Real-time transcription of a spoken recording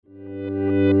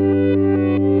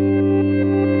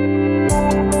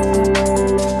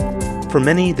For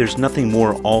many, there's nothing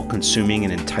more all-consuming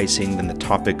and enticing than the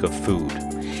topic of food.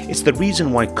 It's the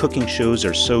reason why cooking shows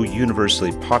are so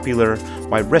universally popular,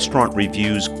 why restaurant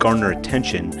reviews garner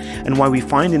attention, and why we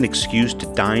find an excuse to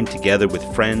dine together with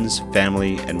friends,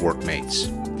 family, and workmates.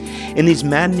 In these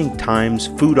maddening times,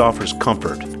 food offers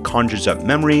comfort, conjures up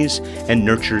memories, and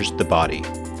nurtures the body.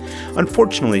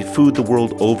 Unfortunately, food the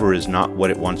world over is not what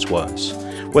it once was.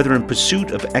 Whether in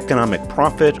pursuit of economic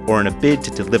profit or in a bid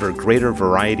to deliver greater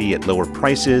variety at lower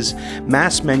prices,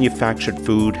 mass-manufactured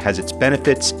food has its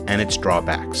benefits and its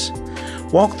drawbacks.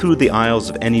 Walk through the aisles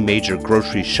of any major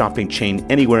grocery shopping chain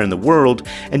anywhere in the world,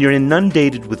 and you're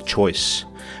inundated with choice.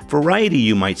 Variety,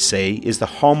 you might say, is the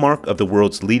hallmark of the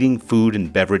world's leading food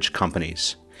and beverage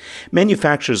companies.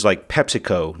 Manufacturers like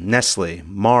PepsiCo, Nestle,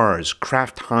 Mars,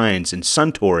 Kraft Heinz, and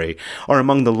Suntory are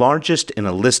among the largest in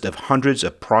a list of hundreds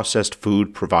of processed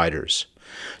food providers.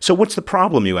 So what's the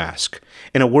problem, you ask?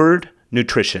 In a word,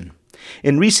 nutrition.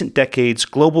 In recent decades,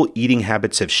 global eating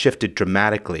habits have shifted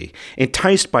dramatically,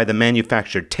 enticed by the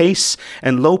manufactured tastes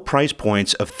and low price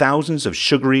points of thousands of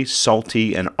sugary,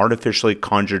 salty, and artificially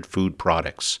conjured food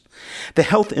products. The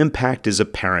health impact is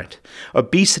apparent.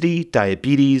 Obesity,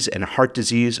 diabetes, and heart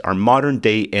disease are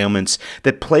modern-day ailments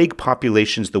that plague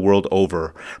populations the world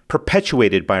over,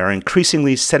 perpetuated by our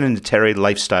increasingly sedentary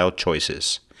lifestyle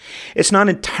choices. It's not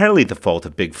entirely the fault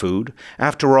of big food.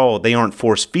 After all, they aren't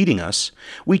force-feeding us.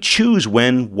 We choose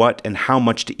when, what, and how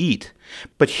much to eat.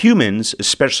 But humans,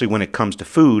 especially when it comes to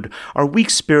food, are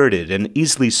weak-spirited and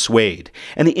easily swayed,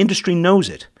 and the industry knows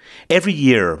it. Every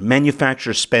year,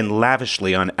 manufacturers spend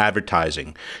lavishly on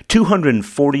advertising,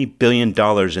 $240 billion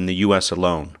in the U.S.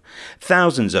 alone.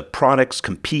 Thousands of products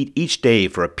compete each day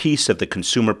for a piece of the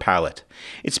consumer palate.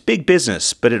 It's big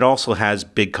business, but it also has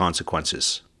big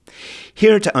consequences.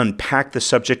 Here to unpack the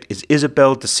subject is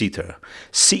Isabelle de Sitter,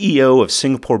 CEO of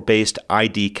Singapore-based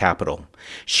ID Capital.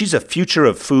 She's a future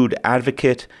of food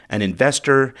advocate, an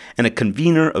investor, and a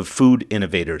convener of food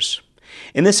innovators.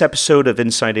 In this episode of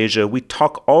Inside Asia, we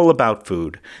talk all about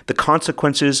food, the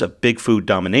consequences of big food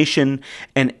domination,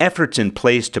 and efforts in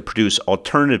place to produce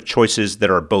alternative choices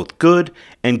that are both good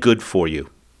and good for you.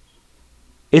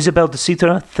 Isabelle de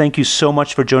Sitter, thank you so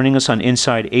much for joining us on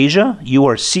Inside Asia. You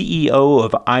are CEO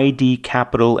of ID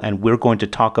Capital, and we're going to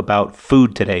talk about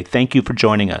food today. Thank you for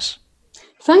joining us.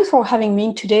 Thanks for having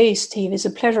me today, Steve. It's a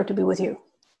pleasure to be with you.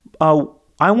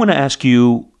 I want to ask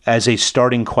you, as a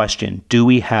starting question, do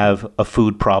we have a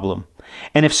food problem?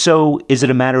 And if so, is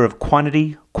it a matter of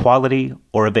quantity, quality,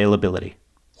 or availability?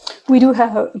 We do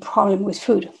have a problem with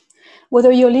food.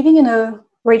 Whether you're living in a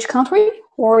rich country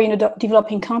or in a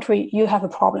developing country, you have a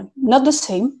problem. Not the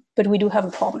same, but we do have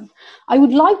a problem. I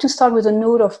would like to start with a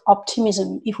note of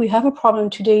optimism. If we have a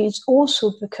problem today, it's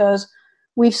also because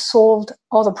we've solved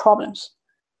other problems.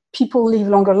 People live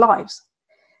longer lives.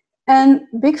 And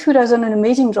Big Food has done an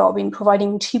amazing job in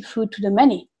providing cheap food to the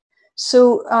many.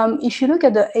 So if you look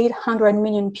at the 800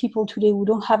 million people today who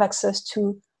don't have access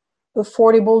to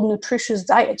affordable, nutritious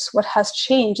diets, what has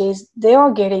changed is they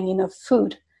are getting enough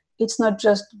food. It's not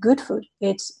just good food,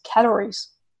 it's calories.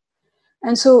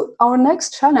 And so our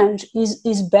next challenge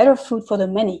is better food for the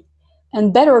many.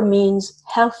 And better means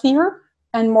healthier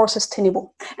and more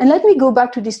sustainable. And let me go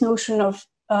back to this notion of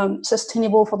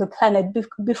sustainable for the planet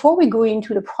before we go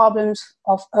into the problems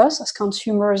of us as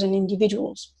consumers and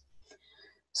individuals.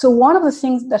 So one of the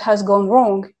things that has gone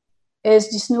wrong is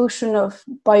this notion of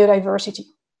biodiversity.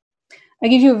 I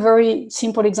give you a very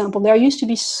simple example. There used to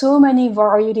be so many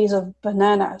varieties of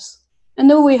bananas, and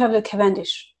now we have the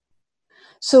Cavendish.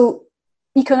 So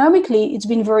economically, it's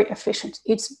been very efficient.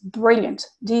 It's brilliant.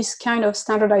 This kind of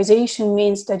standardization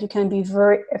means that you can be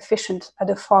very efficient at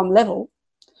the farm level.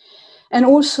 And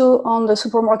also on the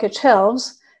supermarket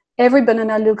shelves, every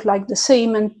banana looks like the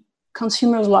same and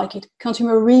consumers like it.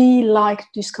 Consumers really like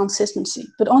this consistency.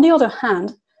 But on the other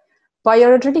hand,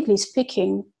 biologically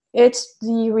speaking, it's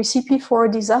the recipe for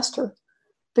a disaster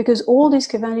because all these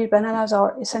Cavendish bananas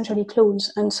are essentially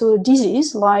clones. And so a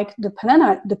disease like the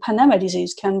Panama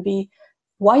disease can be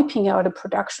wiping out the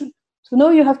production. So now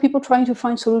you have people trying to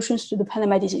find solutions to the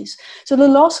Panama disease. So the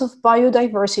loss of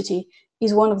biodiversity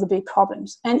is one of the big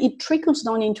problems. And it trickles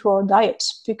down into our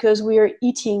diets because we are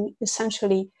eating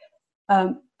essentially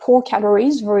poor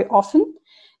calories very often.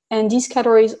 And these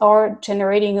calories are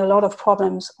generating a lot of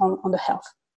problems on the health.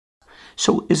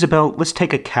 So, Isabel, let's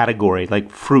take a category like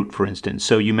fruit, for instance.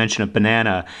 So, you mentioned a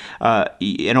banana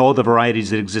and all the varieties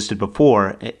that existed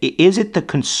before. Is it the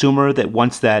consumer that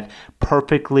wants that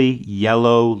perfectly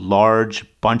yellow, large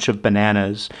bunch of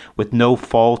bananas with no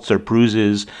faults or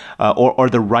bruises, or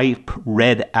the ripe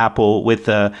red apple with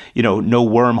no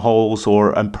wormholes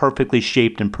or perfectly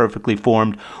shaped and perfectly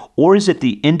formed? Or is it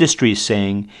the industry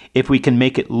saying if we can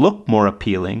make it look more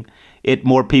appealing,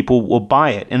 more people will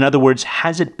buy it? In other words,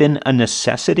 has it been a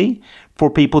necessity for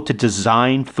people to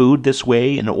design food this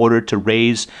way in order to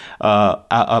raise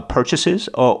purchases,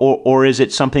 or is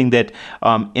it something that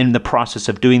in the process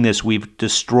of doing this we've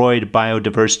destroyed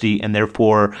biodiversity and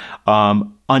therefore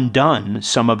undone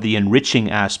some of the enriching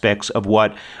aspects of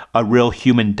what a real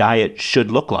human diet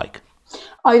should look like?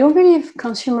 I don't believe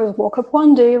consumers woke up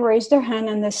one day, raised their hand,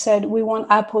 and they said, we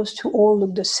want apples to all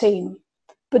look the same.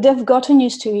 But they've gotten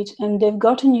used to it, and they've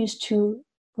gotten used to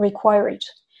require it.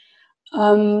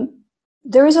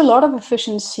 There is a lot of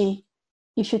efficiency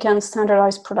if you can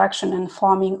standardize production and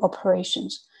farming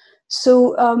operations.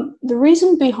 So the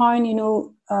reason behind,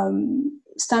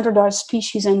 standardized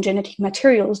species and genetic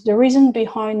materials, the reason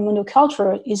behind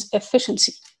monoculture is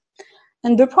efficiency.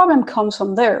 And the problem comes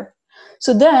from there.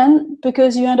 So then,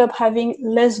 because you end up having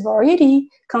less variety,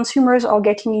 consumers are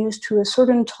getting used to a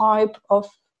certain type of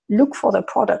look for their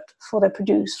product, for their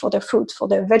produce, for their fruits, for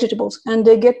their vegetables, and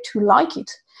they get to like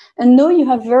it. And now you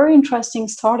have very interesting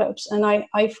startups, and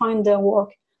I find their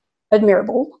work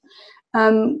admirable,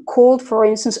 called, for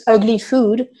instance, Ugly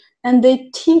Food, and they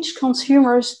teach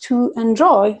consumers to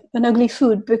enjoy an ugly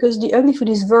food because the ugly food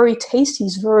is very tasty,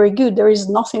 it's very good. There is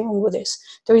nothing wrong with this.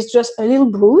 There is just a little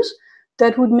bruise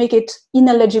that would make it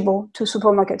ineligible to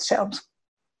supermarket shelves.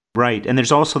 Right. And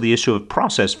there's also the issue of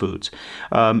processed foods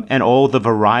and all the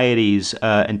varieties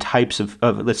and types of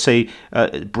let's say,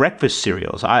 breakfast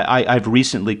cereals. I've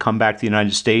recently come back to the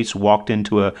United States, walked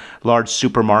into a large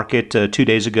supermarket 2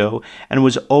 days ago, and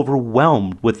was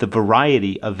overwhelmed with the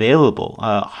variety available,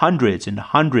 hundreds and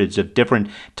hundreds of different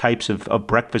types of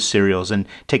breakfast cereals, and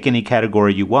take any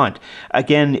category you want.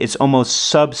 Again, it's almost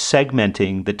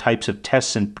sub-segmenting the types of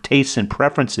tastes and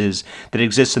preferences that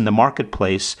exist in the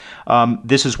marketplace.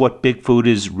 This is what Big Food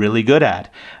is really good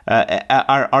at.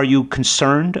 Are you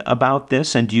concerned about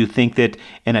this? And do you think that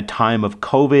in a time of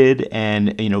COVID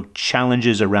and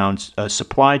challenges around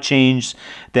supply chains,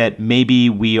 that maybe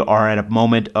we are at a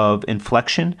moment of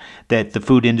inflection, that the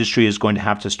food industry is going to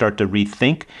have to start to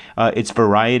rethink its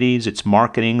varieties, its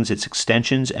marketings, its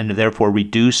extensions, and therefore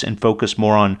reduce and focus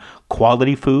more on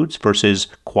quality foods versus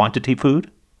quantity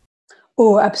food?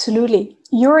 Oh, absolutely.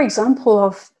 Your example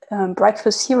of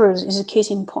breakfast cereals is a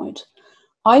case in point.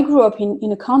 I grew up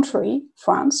in a country,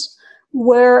 France,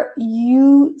 where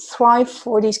you thrive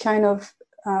for these kind of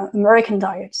American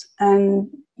diets. And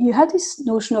you had this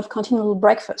notion of continental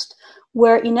breakfast,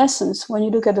 where in essence, when you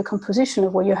look at the composition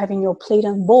of what you have in your plate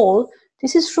and bowl,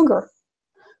 this is sugar.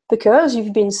 Because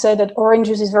you've been said that orange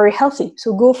juice is very healthy.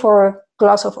 So go for a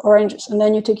glass of oranges. And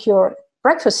then you take your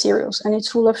breakfast cereals and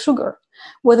it's full of sugar.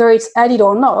 Whether it's added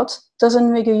or not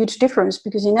doesn't make a huge difference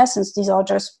because in essence, these are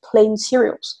just plain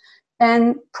cereals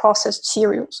and processed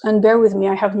cereals. And bear with me,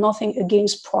 I have nothing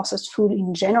against processed food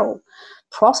in general.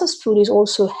 Processed food is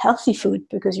also healthy food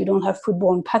because you don't have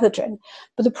foodborne pathogen.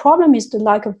 But the problem is the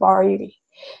lack of variety.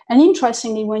 And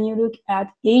interestingly, when you look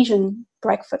at Asian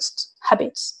breakfast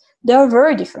habits, they are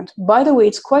very different. By the way,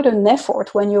 it's quite an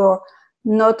effort when you're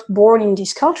not born in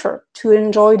this culture to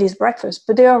enjoy this breakfast,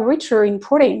 but they are richer in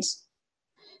proteins.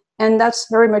 And that's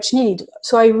very much needed.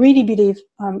 So I really believe,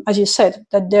 as you said,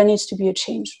 that there needs to be a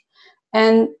change.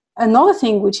 And another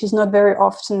thing which is not very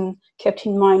often kept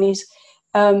in mind is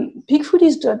Big Food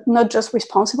is not just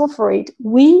responsible for it.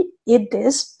 We eat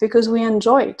this because we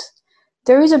enjoy it.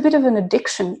 There is a bit of an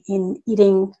addiction in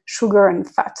eating sugar and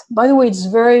fat. By the way, it's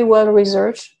very well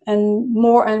researched and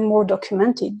more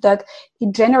documented that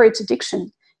it generates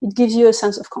addiction. It gives you a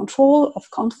sense of control, of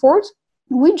comfort.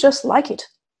 We just like it.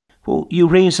 Well, you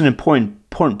raise an important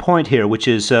point here, which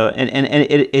is, and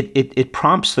it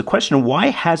prompts the question: why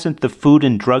hasn't the Food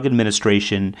and Drug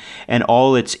Administration and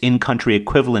all its in-country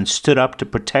equivalents stood up to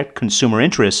protect consumer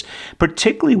interests,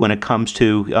 particularly when it comes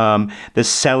to the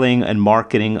selling and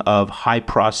marketing of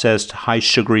high-processed,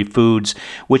 high-sugary foods,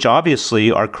 which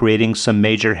obviously are creating some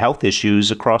major health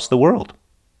issues across the world?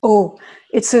 Oh,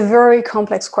 it's a very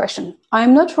complex question.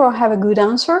 I'm not sure I have a good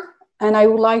answer. And I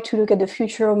would like to look at the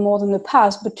future more than the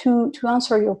past. But to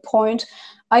answer your point,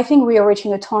 I think we are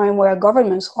reaching a time where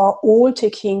governments are all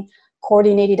taking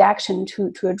coordinated action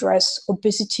to address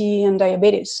obesity and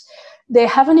diabetes. They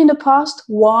haven't in the past.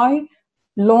 Why?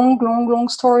 long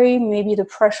story. Maybe the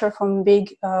pressure from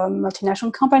big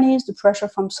multinational companies, the pressure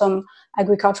from some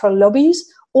agricultural lobbies,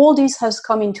 all this has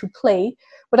come into play.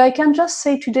 What I can just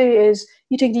say today is,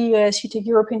 you take the US, you take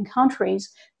European countries,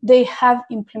 they have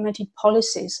implemented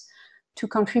policies to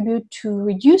contribute to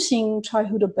reducing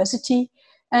childhood obesity,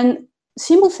 and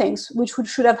simple things which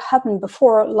should have happened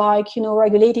before, like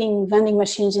regulating vending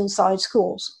machines inside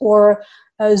schools, or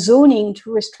zoning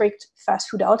to restrict fast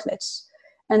food outlets,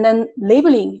 and then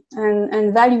labeling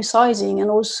and value sizing, and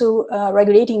also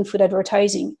regulating food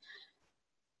advertising.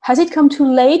 Has it come too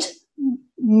late?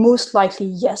 Most likely,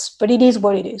 yes, but it is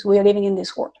what it is. We are living in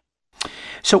this world.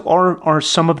 So are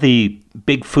some of the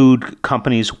big food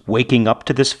companies waking up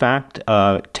to this fact,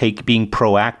 being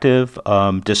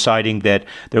proactive, deciding that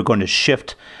they're going to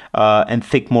shift and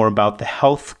think more about the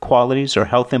health qualities or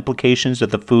health implications of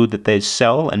the food that they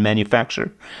sell and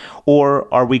manufacture? Or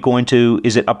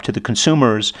is it up to the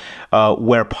consumers,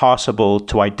 where possible,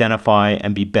 to identify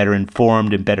and be better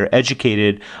informed and better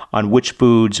educated on which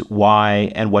foods,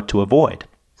 why, and what to avoid?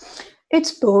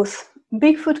 It's both.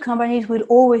 Big food companies will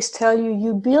always tell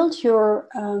you build your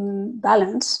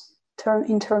balance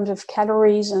in terms of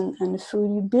calories and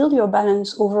food. You build your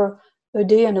balance over a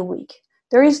day and a week.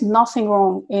 There is nothing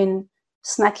wrong in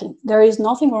snacking. There is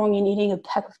nothing wrong in eating a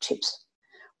pack of chips.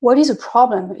 What is a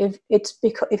problem if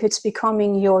it's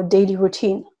becoming your daily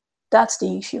routine? That's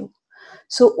the issue.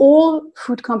 So all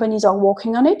food companies are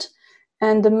working on it.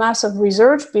 And the mass of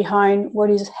research behind what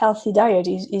is healthy diet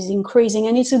is increasing.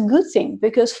 And it's a good thing,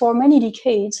 because for many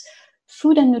decades,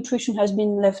 food and nutrition has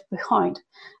been left behind.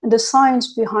 And the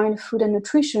science behind food and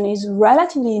nutrition is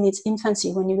relatively in its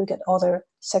infancy when you look at other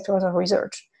sectors of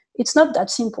research. It's not that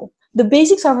simple. The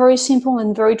basics are very simple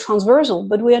and very transversal,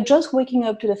 but we are just waking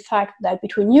up to the fact that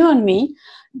between you and me,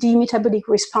 the metabolic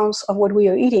response of what we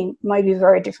are eating might be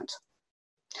very different.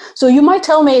 So you might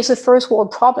tell me it's a first world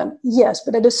problem. Yes,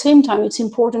 but at the same time, it's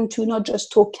important to not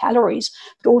just talk calories,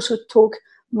 but also talk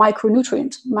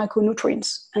micronutrients,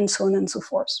 and so on and so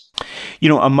forth.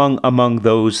 Among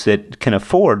those that can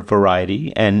afford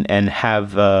variety and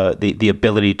have the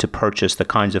ability to purchase the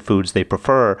kinds of foods they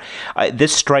prefer,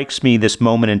 this strikes me, this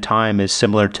moment in time, is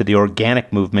similar to the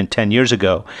organic movement 10 years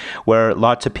ago, where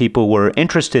lots of people were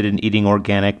interested in eating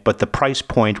organic, but the price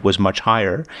point was much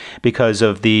higher because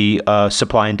of the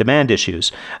supply and demand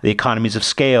issues, the economies of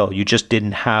scale. You just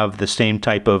didn't have the same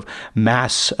type of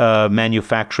mass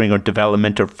manufacturing or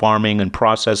development or farming and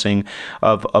processing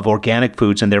of organic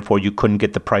foods, and therefore you couldn't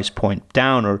get the price point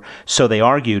down, or so they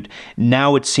argued.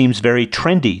 Now it seems very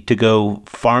trendy to go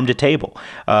farm to table.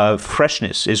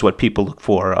 Freshness is what people look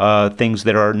for, things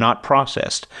that are not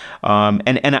processed.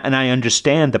 And I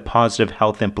understand the positive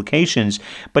health implications,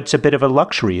 but it's a bit of a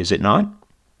luxury, is it not?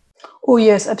 Oh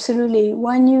yes, absolutely.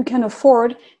 When you can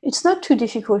afford, it's not too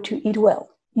difficult to eat well.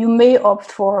 You may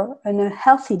opt for a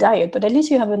healthy diet, but at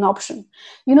least you have an option.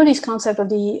 This concept of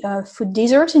the food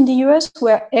desert in the US,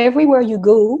 where everywhere you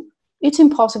go, it's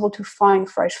impossible to find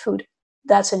fresh food.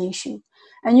 That's an issue.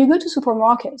 And you go to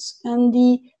supermarkets, and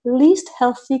the least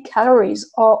healthy calories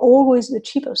are always the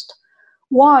cheapest.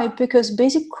 Why? Because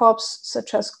basic crops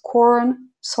such as corn,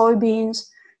 soybeans,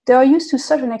 they are used to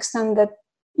such an extent that,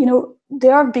 they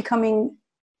are becoming,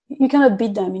 you cannot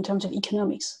beat them in terms of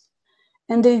economics.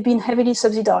 And they've been heavily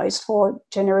subsidized for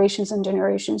generations and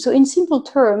generations. So in simple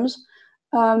terms,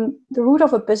 the root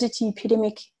of obesity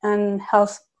epidemic and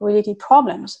health-related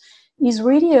problems is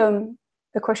really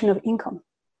a question of income.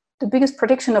 The biggest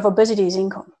prediction of obesity is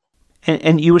income.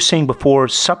 And you were saying before,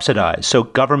 subsidized. So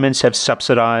governments have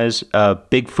subsidized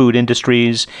big food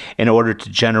industries in order to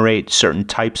generate certain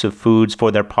types of foods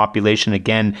for their population.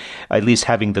 Again, at least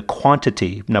having the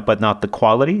quantity, but not the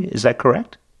quality. Is that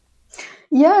correct?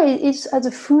 Yeah, it's at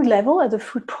the food level, at the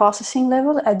food processing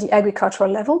level, at the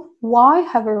agricultural level. Why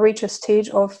have reached a stage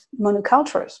of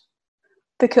monocultures?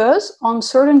 Because on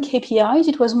certain KPIs,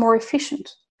 it was more efficient.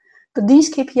 But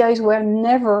these KPIs were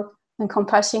never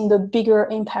encompassing the bigger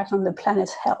impact on the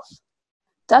planet's health.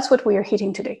 That's what we are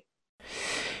hitting today.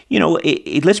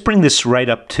 Let's bring this right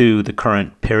up to the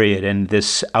current period and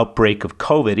this outbreak of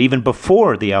COVID. Even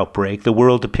before the outbreak, the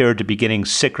world appeared to be getting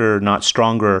sicker, not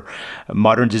stronger.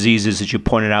 Modern diseases, as you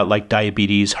pointed out, like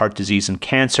diabetes, heart disease, and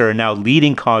cancer, are now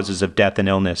leading causes of death and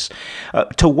illness.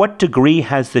 To what degree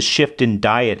has the shift in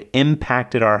diet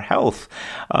impacted our health?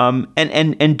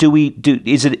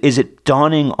 Is it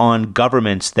dawning on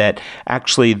governments that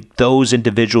actually those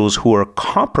individuals who are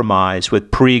compromised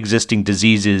with pre-existing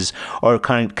diseases or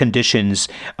kind of conditions,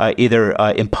 either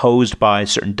imposed by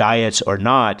certain diets or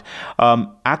not,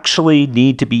 actually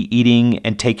need to be eating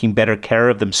and taking better care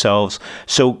of themselves.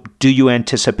 So do you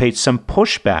anticipate some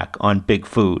pushback on big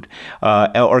food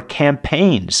or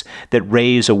campaigns that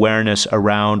raise awareness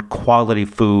around quality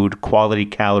food, quality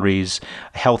calories,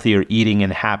 healthier eating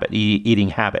and eating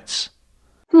habits?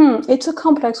 It's a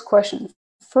complex question.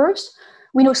 First,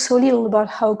 we know so little about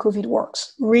how COVID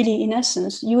works. Really, in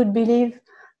essence, you would believe,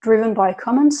 driven by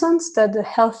common sense, that the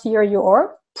healthier you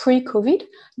are pre-COVID,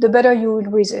 the better you will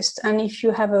resist. And if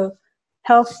you have a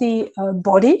healthy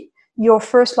body, your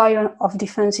first line of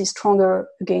defense is stronger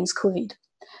against COVID.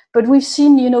 But we've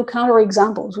seen, counter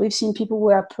examples. We've seen people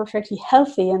who are perfectly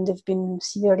healthy and they've been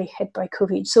severely hit by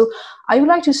COVID. So I would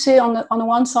like to say on the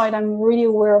one side, I'm really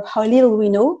aware of how little we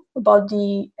know about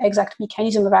the exact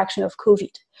mechanism of action of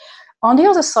COVID. On the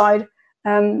other side,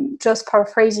 just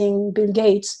paraphrasing Bill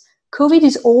Gates, COVID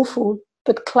is awful,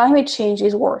 but climate change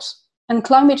is worse. And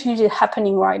climate change is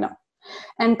happening right now.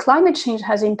 And climate change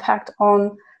has impact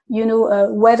on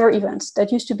weather events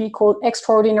that used to be called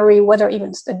extraordinary weather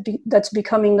events that's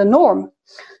becoming the norm.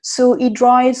 So it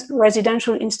drives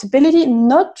residential instability,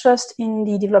 not just in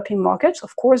the developing markets,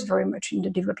 of course, very much in the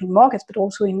developing markets, but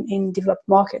also in developed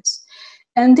markets.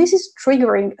 And this is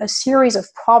triggering a series of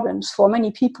problems for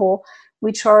many people,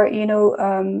 which are,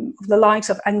 the likes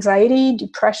of anxiety,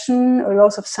 depression, a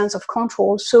loss of sense of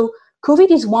control. So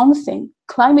COVID is one thing,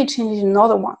 climate change is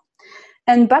another one.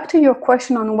 And back to your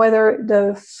question on whether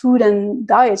the food and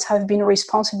diets have been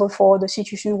responsible for the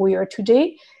situation we are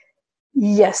today,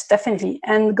 yes, definitely.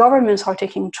 And governments are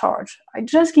taking charge. I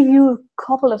just give you a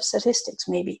couple of statistics,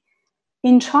 maybe.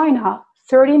 In China,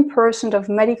 13% of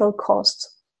medical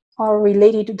costs are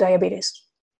related to diabetes.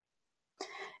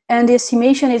 And the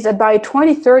estimation is that by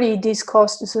 2030, these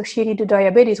costs associated to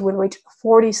diabetes will reach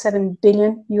 $47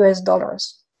 billion.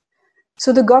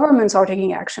 So the governments are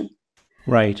taking action.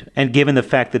 Right. And given the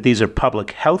fact that these are public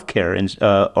healthcare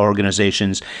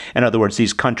organizations, in other words,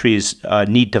 these countries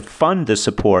need to fund the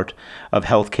support of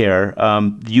healthcare,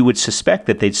 you would suspect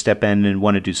that they'd step in and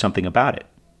want to do something about it.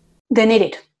 They need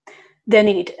it. They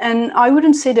need it. And I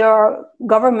wouldn't say there are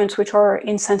governments which are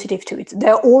insensitive to it.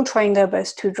 They're all trying their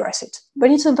best to address it. But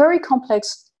it's a very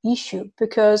complex issue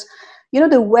because,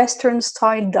 the Western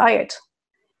style diet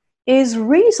is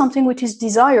really something which is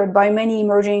desired by many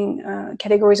emerging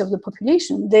categories of the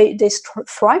population. They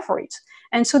thrive for it.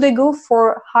 And so they go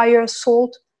for higher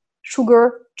salt,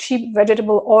 sugar, cheap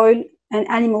vegetable oil, and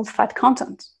animal fat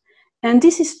content. And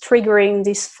this is triggering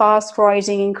this fast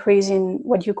rising increase in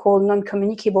what you call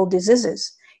non-communicable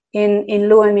diseases in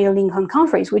low and middle income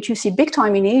countries, which you see big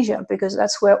time in Asia, because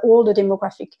that's where all the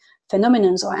demographic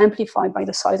phenomena are amplified by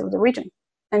the size of the region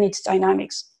and its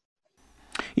dynamics.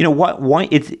 Why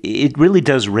it really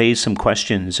does raise some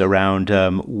questions around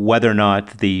whether or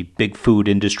not the big food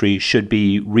industry should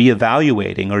be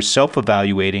reevaluating or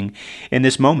self-evaluating in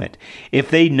this moment. If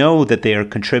they know that they are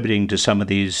contributing to some of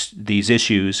these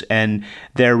issues and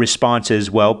their response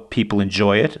is, well, people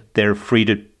enjoy it, they're free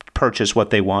to purchase what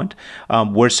they want.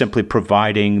 We're simply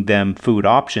providing them food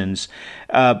options.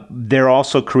 They're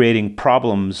also creating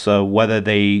problems, whether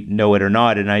they know it or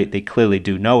not, and they clearly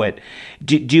do know it.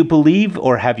 Do you believe,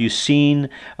 or have you seen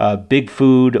big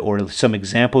food or some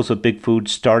examples of big food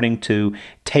starting to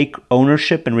take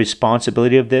ownership and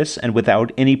responsibility of this, and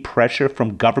without any pressure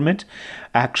from government,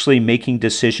 actually making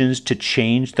decisions to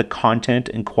change the content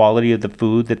and quality of the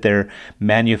food that they're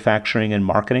manufacturing and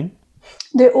marketing?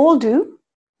 They all do.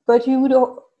 But you would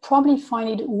probably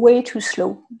find it way too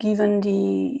slow, given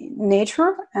the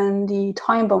nature and the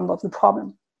time bomb of the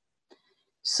problem.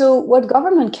 So what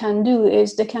government can do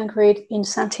is they can create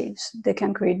incentives, they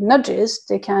can create nudges,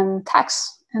 they can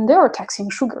tax, and they are taxing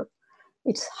sugar.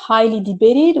 It's highly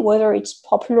debated whether it's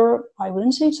popular. I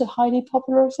wouldn't say it's a highly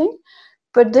popular thing,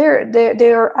 but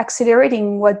they're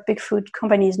accelerating what big food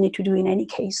companies need to do in any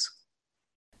case.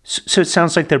 So it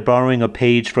sounds like they're borrowing a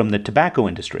page from the tobacco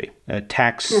industry,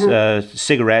 tax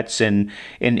cigarettes, and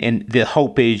the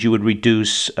hope is you would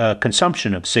reduce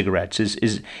consumption of cigarettes.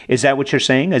 Is that what you're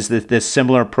saying? Is this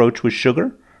similar approach with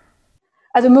sugar?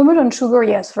 At the moment on sugar,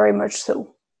 yes, very much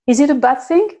so. Is it a bad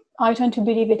thing? I tend to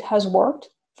believe it has worked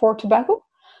for tobacco.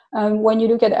 When you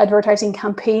look at advertising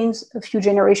campaigns a few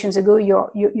generations ago,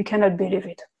 you cannot believe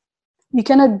it. You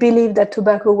cannot believe that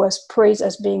tobacco was praised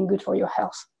as being good for your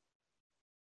health.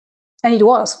 And it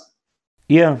was.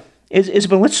 Yeah.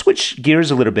 Isabelle, let's switch gears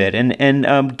a little bit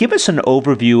and give us an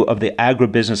overview of the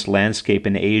agribusiness landscape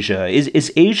in Asia.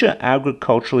 Is Asia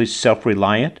agriculturally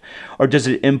self-reliant, or does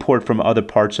it import from other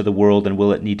parts of the world, and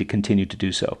will it need to continue to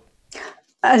do so?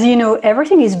 As you know,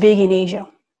 everything is big in Asia.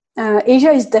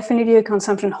 Asia is definitely a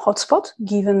consumption hotspot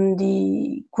given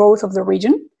the growth of the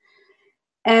region.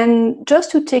 And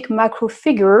just to take macro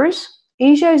figures,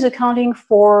 Asia is accounting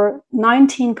for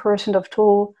 19% of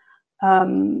total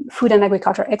food and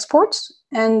agriculture exports,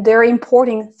 and they're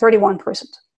importing 31%.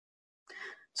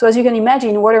 So as you can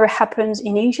imagine, whatever happens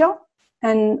in Asia,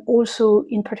 and also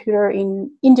in particular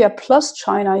in India plus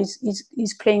China,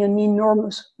 is playing an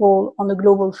enormous role on the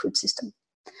global food system.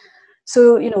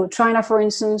 So, China, for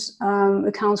instance,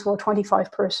 accounts for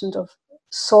 25% of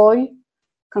soy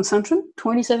consumption,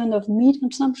 27% of meat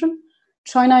consumption.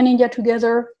 China and India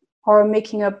together are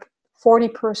making up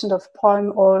 40% of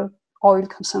palm oil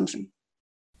consumption.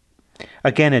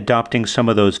 Again, adopting some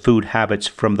of those food habits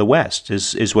from the West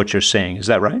is what you're saying. Is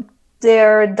that right?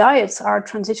 Their diets are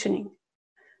transitioning.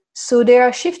 So they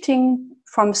are shifting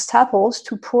from staples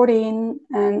to protein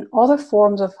and other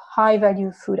forms of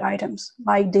high-value food items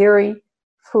like dairy,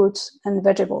 fruits, and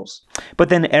vegetables. But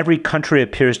then every country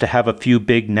appears to have a few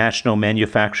big national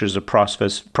manufacturers of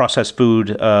processed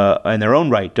food in their own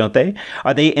right, don't they?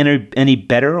 Are they any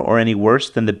better or any worse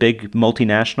than the big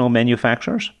multinational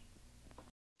manufacturers?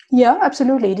 Yeah,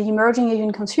 absolutely. The emerging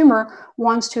Asian consumer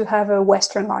wants to have a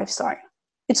Western lifestyle.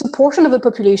 It's a portion of the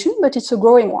population, but it's a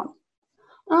growing one.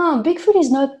 Big food is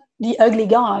not the ugly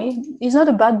guy. He's not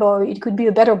a bad boy. It could be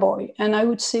a better boy. And I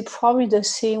would say probably the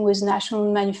same with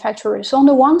national manufacturers. So on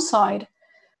the one side,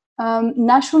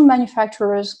 national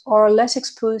manufacturers are less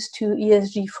exposed to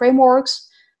ESG frameworks,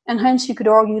 and hence you could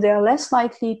argue they're less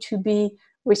likely to be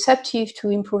receptive to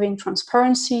improving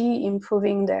transparency,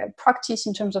 improving their practice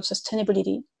in terms of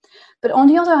sustainability. But on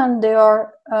the other hand, they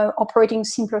are operating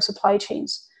simpler supply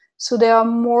chains. So they are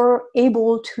more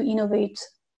able to innovate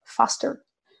faster.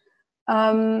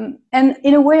 And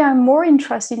in a way, I'm more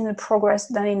interested in the progress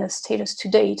than in the status to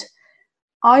date.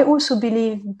 I also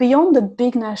believe beyond the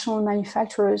big national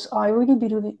manufacturers, I really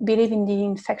believe in the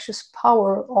infectious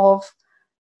power of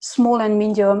small and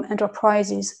medium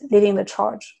enterprises leading the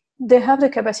charge. They have the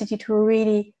capacity to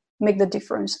really make the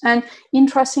difference. And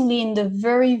interestingly, in the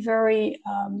very, very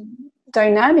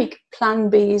dynamic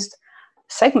plant-based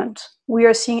segment, we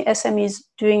are seeing SMEs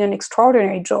doing an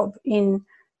extraordinary job in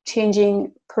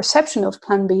changing perception of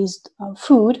plant-based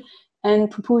food and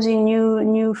proposing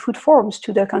new food forms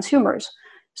to their consumers.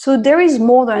 So there is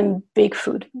more than big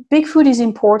food. Big food is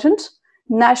important.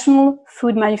 National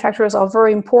food manufacturers are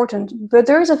very important, but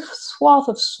there is a swath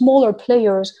of smaller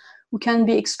players who can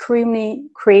be extremely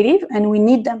creative, and we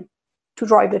need them to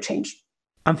drive the change.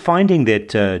 I'm finding that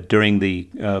during the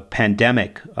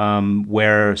pandemic,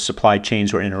 where supply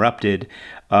chains were interrupted,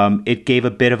 it gave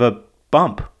a bit of a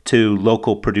bump to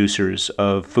local producers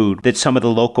of food, that some of the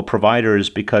local providers,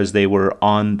 because they were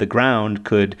on the ground,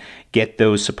 could get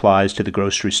those supplies to the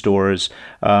grocery stores,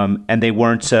 and they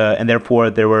weren't, and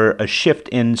therefore there were a shift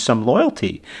in some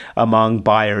loyalty among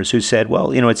buyers who said,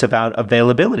 well, it's about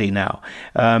availability now,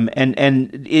 and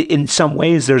in some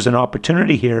ways there's an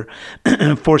opportunity here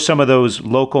for some of those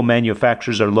local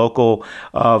manufacturers or local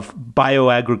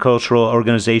bioagricultural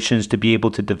organizations to be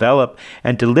able to develop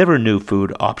and deliver new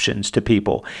food options to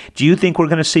people. Do you think we're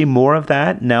going to see more of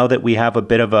that now that we have a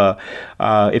bit of a,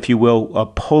 if you will, a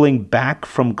pulling back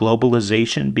from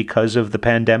globalization because of the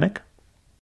pandemic?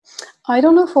 I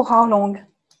don't know for how long.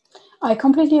 I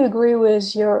completely agree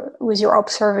with your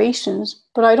observations,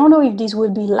 but I don't know if these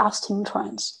will be lasting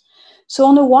trends. So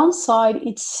on the one side,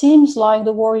 it seems like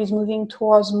the world is moving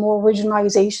towards more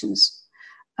regionalizations.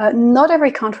 Not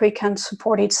every country can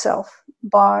support itself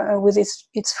with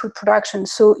its food production,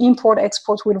 so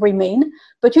import-export will remain.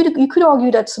 But you could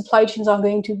argue that supply chains are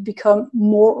going to become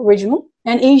more regional,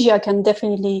 and Asia can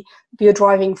definitely be a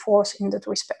driving force in that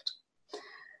respect.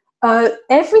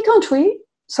 Every country,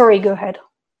 sorry, go ahead.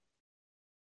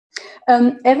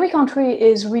 Every country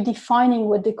is redefining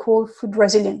what they call food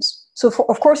resilience. So,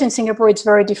 of course, in Singapore, it's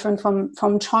very different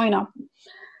from China.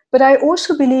 But I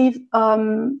also believe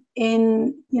in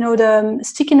the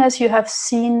stickiness you have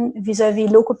seen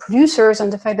vis-a-vis local producers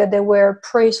and the fact that they were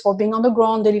praised for being on the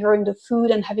ground, delivering the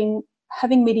food, and having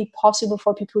made it possible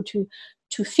for people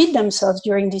to feed themselves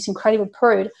during this incredible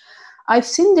period. I've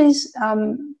seen this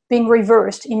being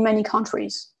reversed in many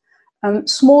countries.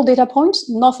 Small data points,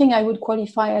 nothing I would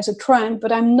qualify as a trend,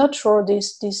 but I'm not sure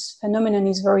this phenomenon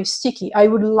is very sticky. I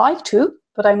would like to,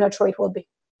 but I'm not sure it will be.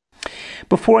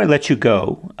 Before I let you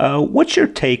go, what's your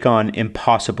take on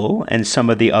Impossible and some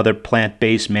of the other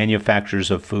plant-based manufacturers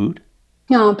of food?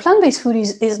 Yeah, plant-based food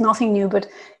is nothing new, but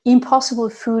Impossible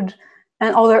Food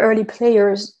and other early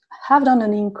players have done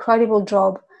an incredible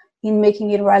job in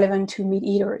making it relevant to meat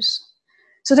eaters.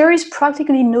 So there is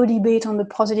practically no debate on the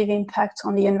positive impact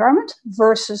on the environment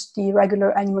versus the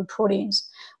regular animal proteins.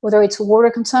 Whether it's water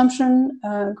consumption,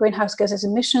 greenhouse gases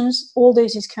emissions, all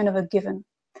this is kind of a given.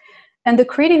 And the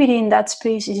creativity in that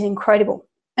space is incredible.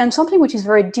 And something which is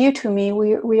very dear to me,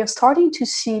 we are starting to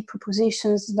see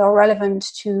propositions that are relevant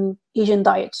to Asian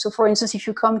diet. So for instance, if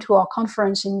you come to our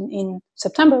conference in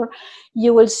September,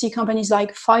 you will see companies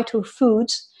like Phyto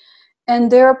Foods,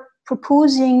 and they're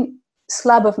proposing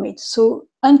slab of meat. So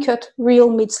uncut real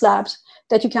meat slabs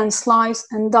that you can slice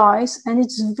and dice, and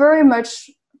it's very much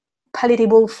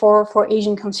palatable for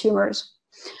Asian consumers.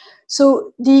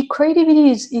 So the creativity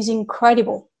is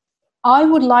incredible. I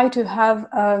would like to have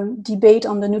a debate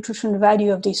on the nutritional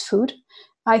value of this food.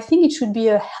 I think it should be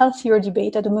a healthier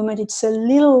debate. At the moment, it's a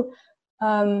little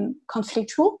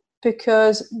conflictual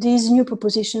because these new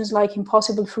propositions like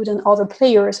Impossible Food and other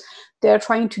players, they're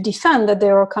trying to defend that they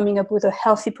are coming up with a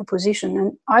healthy proposition.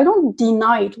 And I don't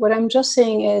deny it. What I'm just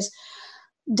saying is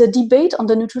the debate on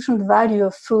the nutritional value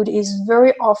of food is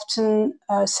very often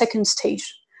second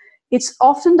stage. It's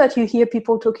often that you hear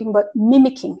people talking about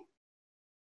mimicking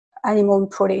animal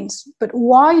proteins, but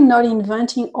why not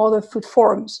inventing other food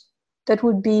forms that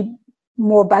would be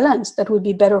more balanced, that would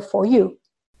be better for you?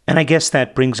 And I guess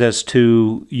that brings us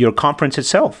to your conference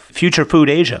itself, Future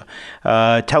Food Asia.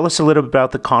 Tell us a little bit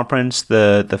about the conference,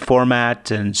 the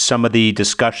format, and some of the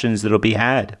discussions that will be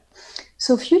had.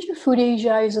 So Future Food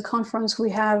Asia is a conference we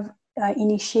have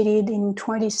initiated in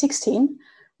 2016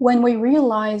 when we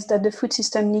realized that the food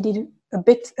system needed a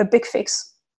big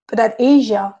fix, but that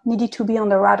Asia needed to be on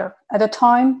the radar. At the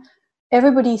time,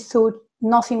 everybody thought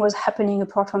nothing was happening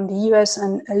apart from the US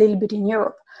and a little bit in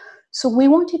Europe. So we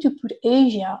wanted to put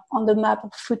Asia on the map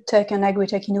of food tech and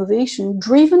agri-tech innovation,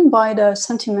 driven by the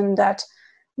sentiment that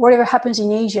whatever happens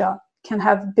in Asia can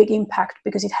have big impact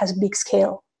because it has big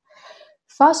scale.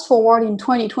 Fast forward in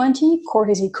 2020,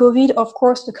 courtesy COVID, of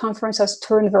course, the conference has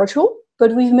turned virtual,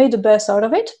 but we've made the best out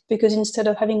of it because instead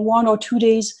of having 1 or 2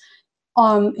 days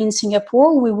in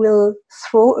Singapore, we will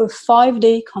throw a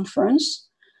 5-day conference,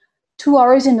 2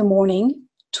 hours in the morning,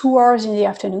 2 hours in the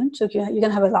afternoon. So you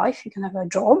can have a life, you can have a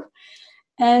job.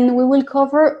 And we will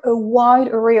cover a wide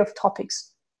array of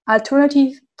topics.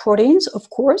 Alternative proteins, of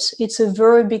course, it's a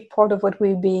very big part of what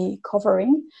we'll be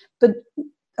covering, but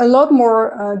a lot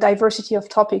more diversity of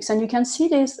topics. And you can see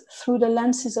this through the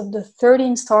lenses of the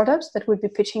 13 startups that will be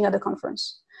pitching at the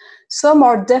conference. Some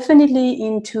are definitely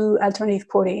into alternative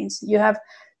proteins. You have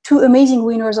 2 amazing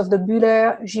winners of the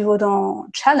Buller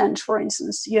Givaudan Challenge, for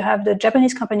instance. You have the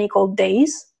Japanese company called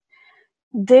Days.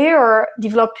 They are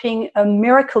developing a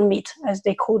miracle meat, as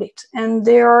they call it, and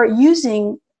they are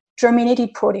using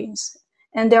germinated proteins,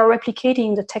 and they are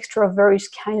replicating the texture of various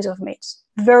kinds of meats.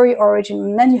 Very original.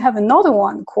 And then you have another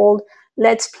one called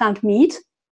Let's Plant Meat,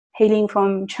 hailing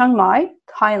from Chiang Mai,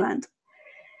 Thailand.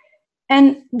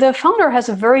 And the founder has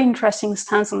a very interesting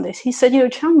stance on this. He said,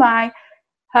 Chiang Mai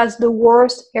has the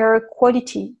worst air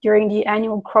quality during the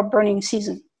annual crop burning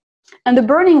season. And the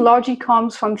burning largely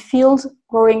comes from fields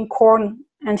growing corn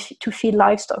and to feed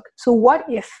livestock. So what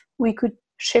if we could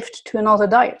shift to another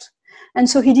diet? And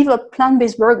so he developed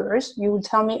plant-based burgers. You would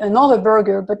tell me another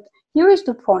burger, but here is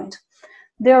the point.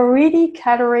 They're really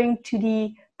catering to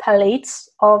the palates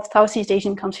of Southeast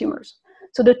Asian consumers.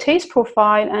 So the taste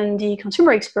profile and the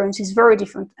consumer experience is very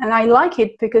different. And I like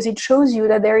it because it shows you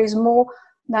that there is more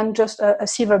than just a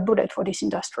silver bullet for this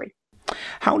industry.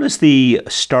 How does the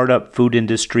startup food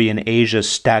industry in Asia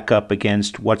stack up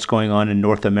against what's going on in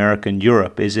North America and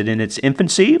Europe? Is it in its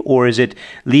infancy, or is it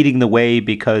leading the way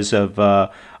because of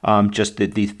just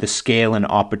the scale and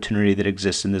opportunity that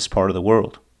exists in this part of the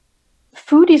world?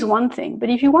 Food is one thing, but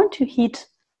if you want to eat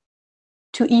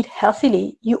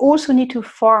healthily, you also need to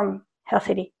farm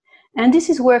healthily. And this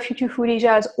is where Future Food Asia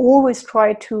has always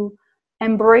tried to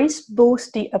embrace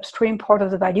both the upstream part of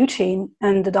the value chain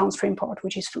and the downstream part,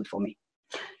 which is food for me.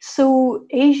 So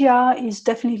Asia is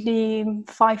definitely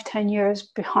 5-10 years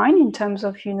behind in terms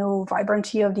of,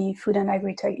 vibrancy of the food and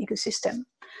agri-tech ecosystem.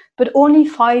 But only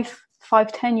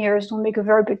 5-10 years don't make a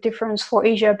very big difference for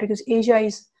Asia because Asia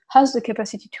has the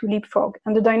capacity to leapfrog.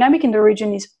 And the dynamic in the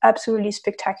region is absolutely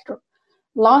spectacular.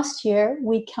 Last year,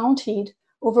 we counted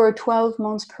over a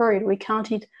 12-month period, we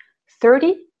counted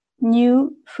 30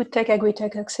 new food tech,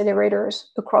 agri-tech accelerators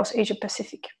across Asia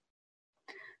Pacific.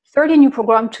 30 new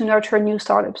programs to nurture new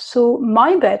startups. So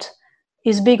my bet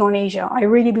is big on Asia. I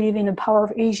really believe in the power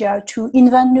of Asia to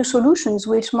invent new solutions,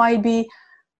 which might be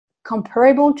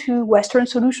comparable to Western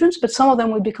solutions, but some of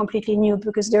them will be completely new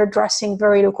because they're addressing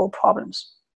very local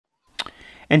problems.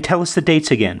 And tell us the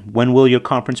dates again. When will your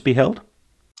conference be held?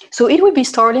 So it will be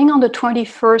starting on the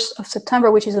 21st of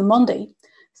September, which is a Monday.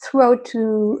 throughout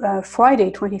to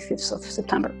Friday, 25th of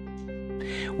September.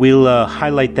 We'll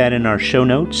highlight that in our show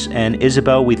notes. And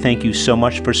Isabelle, we thank you so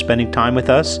much for spending time with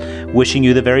us. Wishing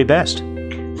you the very best.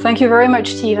 Thank you very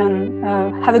much, Stephen.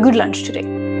 Have a good lunch today.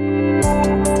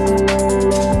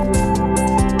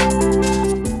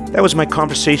 That was my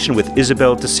conversation with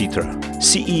Isabelle de Citre,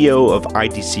 CEO of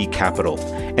IDC Capital,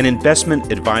 an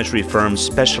investment advisory firm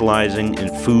specializing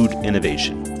in food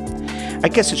innovation. I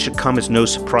guess it should come as no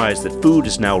surprise that food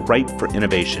is now ripe for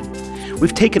innovation.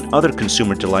 We've taken other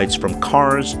consumer delights from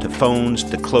cars to phones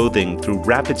to clothing through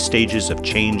rapid stages of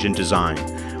change and design.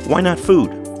 Why not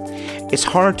food? It's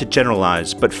hard to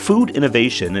generalize, but food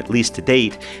innovation, at least to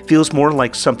date, feels more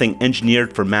like something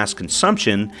engineered for mass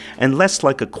consumption and less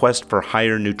like a quest for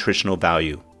higher nutritional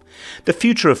value. The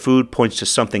future of food points to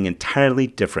something entirely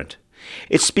different.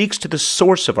 It speaks to the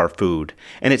source of our food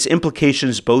and its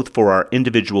implications both for our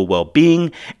individual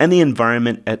well-being and the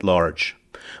environment at large.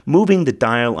 Moving the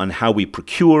dial on how we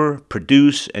procure,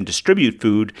 produce, and distribute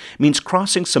food means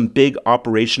crossing some big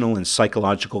operational and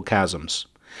psychological chasms.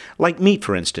 Like meat,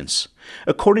 for instance.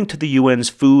 According to the UN's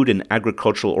Food and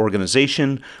Agricultural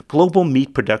Organization, global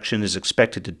meat production is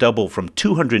expected to double from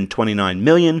 229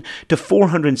 million to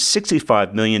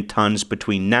 465 million tons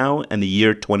between now and the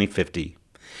year 2050.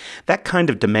 That kind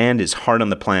of demand is hard on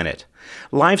the planet.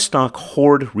 Livestock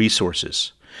hoard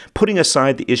resources. Putting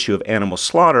aside the issue of animal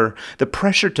slaughter, the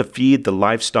pressure to feed the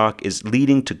livestock is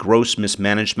leading to gross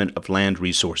mismanagement of land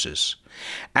resources.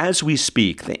 As we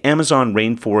speak, the Amazon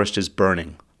rainforest is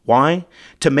burning. Why?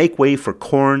 To make way for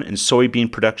corn and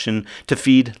soybean production to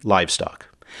feed livestock.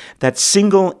 That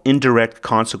single indirect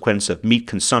consequence of meat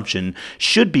consumption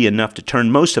should be enough to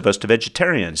turn most of us to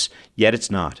vegetarians, yet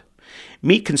it's not.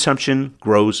 Meat consumption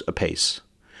grows apace.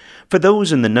 For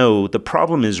those in the know, the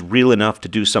problem is real enough to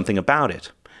do something about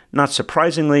it. Not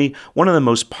surprisingly, one of the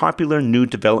most popular new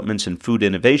developments in food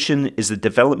innovation is the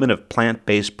development of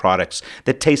plant-based products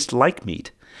that taste like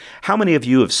meat. How many of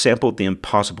you have sampled the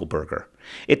Impossible Burger?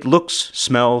 It looks,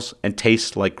 smells, and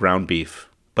tastes like ground beef,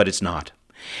 but it's not.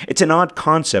 It's an odd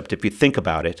concept if you think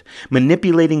about it,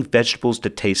 manipulating vegetables to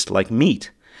taste like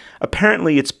meat.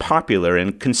 Apparently it's popular,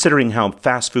 and considering how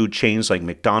fast food chains like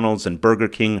McDonald's and Burger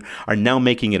King are now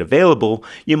making it available,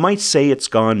 you might say it's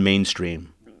gone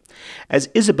mainstream. As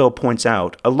Isabelle points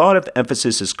out, a lot of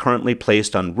emphasis is currently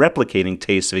placed on replicating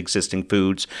tastes of existing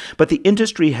foods, but the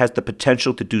industry has the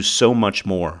potential to do so much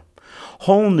more.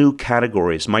 Whole new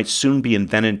categories might soon be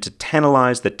invented to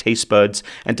tantalize the taste buds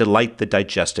and delight the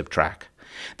digestive tract.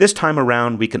 This time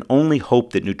around, we can only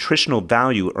hope that nutritional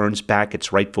value earns back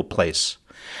its rightful place.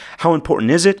 How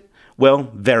important is it?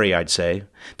 Well, very, I'd say.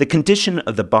 The condition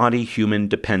of the body human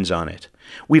depends on it.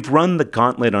 We've run the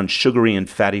gauntlet on sugary and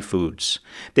fatty foods.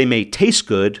 They may taste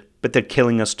good, but they're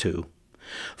killing us too.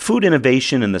 Food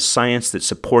innovation and the science that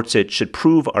supports it should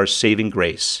prove our saving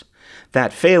grace.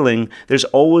 That failing, there's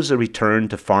always a return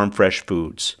to farm-fresh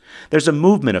foods. There's a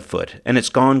movement afoot, and it's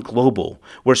gone global,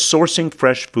 where sourcing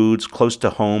fresh foods close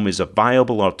to home is a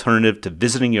viable alternative to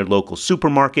visiting your local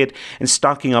supermarket and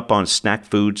stocking up on snack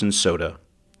foods and soda.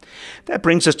 That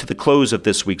brings us to the close of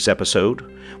this week's episode.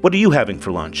 What are you having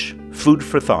for lunch? Food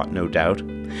for thought, no doubt.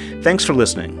 Thanks for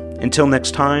listening. Until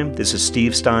next time, this is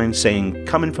Steve Stein saying,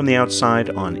 coming from the outside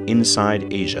on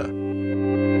Inside Asia.